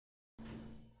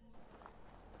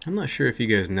I'm not sure if you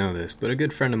guys know this, but a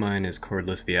good friend of mine is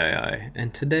CordlessVII,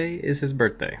 and today is his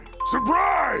birthday.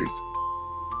 Surprise!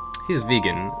 He's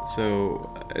vegan,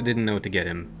 so I didn't know what to get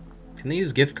him. Can they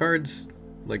use gift cards?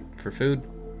 Like, for food?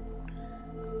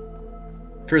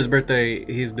 For his birthday,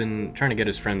 he's been trying to get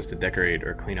his friends to decorate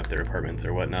or clean up their apartments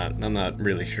or whatnot. I'm not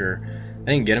really sure.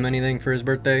 I didn't get him anything for his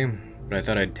birthday, but I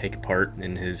thought I'd take part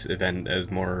in his event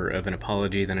as more of an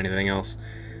apology than anything else.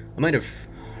 I might have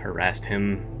harassed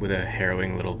him with a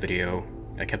harrowing little video.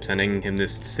 I kept sending him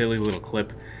this silly little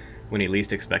clip when he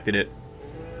least expected it.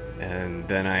 And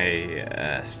then I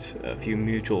asked a few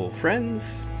mutual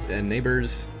friends and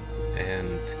neighbors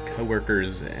and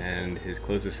co-workers and his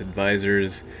closest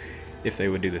advisors if they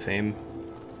would do the same.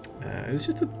 It was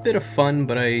just a bit of fun,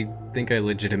 but I think I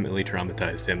legitimately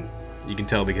traumatized him. You can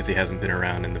tell because he hasn't been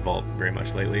around in the vault very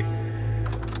much lately.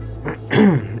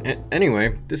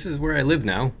 Anyway, this is where I live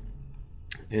now,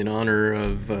 in honor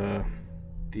of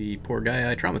the poor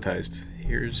guy I traumatized.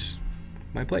 Here's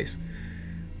my place.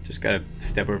 Just gotta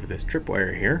step over this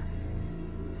tripwire here.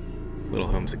 Little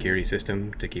home security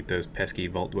system to keep those pesky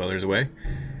vault dwellers away.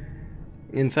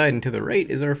 Inside and to the right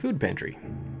is our food pantry.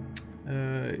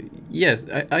 Yes,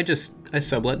 I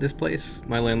sublet this place.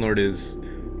 My landlord is,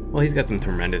 well, he's got some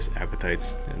tremendous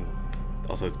appetites, and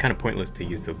also it's kind of pointless to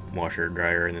use the washer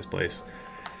dryer in this place.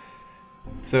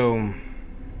 So,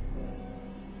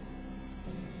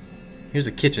 here's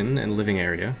a kitchen and living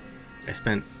area. I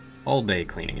spent all day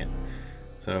cleaning it,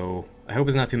 so I hope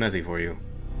it's not too messy for you.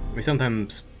 We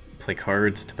sometimes play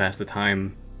cards to pass the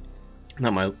time.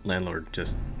 Not my landlord,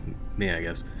 just me, I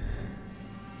guess.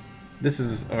 This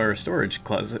is our storage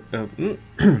closet.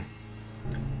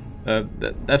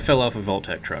 That fell off a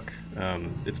Vault-Tec truck.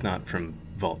 It's not from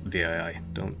Vault VII.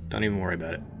 Don't even worry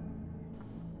about it.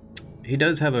 He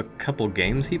does have a couple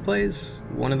games he plays.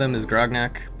 One of them is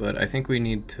Grognak, but I think we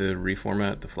need to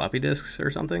reformat the floppy disks or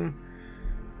something.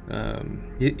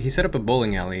 He set up a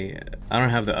bowling alley. I don't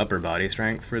have the upper body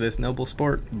strength for this noble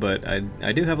sport, but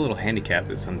I do have a little handicap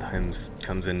that sometimes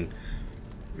comes in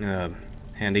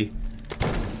handy.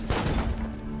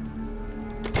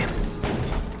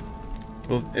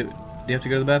 Well, do you have to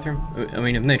go to the bathroom? I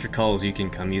mean, if nature calls, you can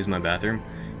come use my bathroom.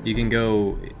 You can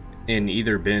go in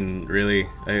either bin, really.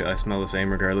 I smell the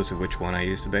same regardless of which one I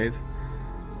use to bathe.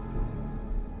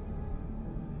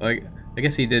 I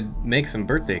guess he did make some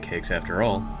birthday cakes after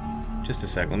all. Just a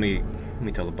sec, let me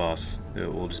tell the boss.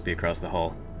 It will just be across the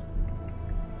hall.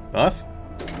 Boss?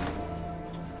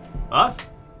 Boss?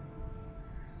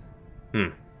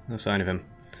 No sign of him.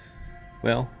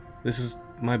 Well, this is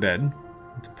my bed.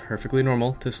 It's perfectly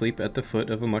normal to sleep at the foot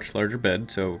of a much larger bed,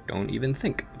 so don't even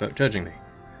think about judging me.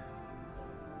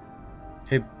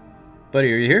 Hey,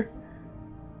 buddy, are you here?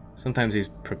 Sometimes he's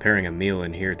preparing a meal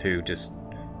in here too, just...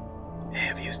 Hey,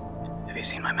 have you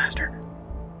seen my master?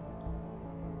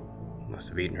 Must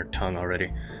have eaten her tongue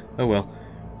already. Oh well.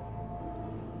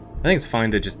 I think it's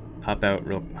fine to just pop out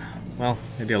real... Well,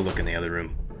 maybe I'll look in the other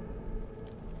room.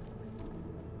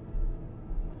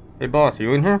 Hey boss,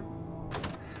 you in here?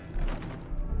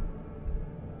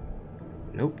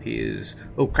 Nope, he is...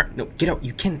 Oh crap, no, get out,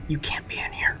 you can't be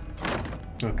in here.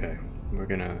 Okay, we're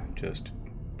gonna just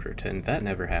pretend that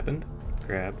never happened.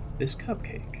 Grab this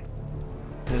cupcake.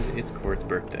 Because it's Cord's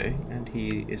birthday, and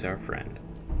he is our friend.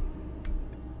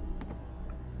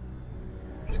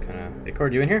 Just kinda... Hey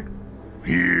Cord, you in here?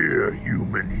 Here,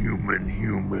 human.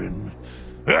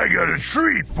 I got a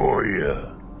treat for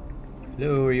you.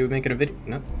 Hello, are you making a video?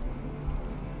 No.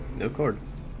 No Cord.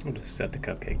 I'll just set the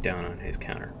cupcake down on his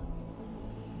counter.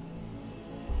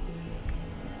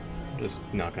 Just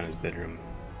knock on his bedroom.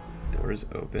 Doors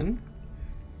open.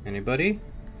 Anybody?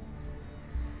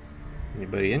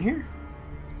 Anybody in here?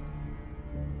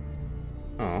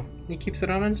 Oh, he keeps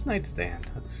it on his nightstand.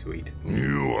 That's sweet.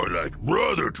 You are like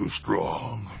brother to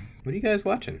Strong. What are you guys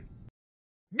watching?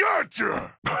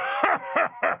 Gotcha!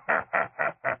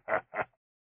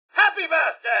 Happy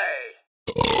birthday!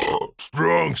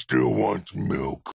 Strong still wants milk.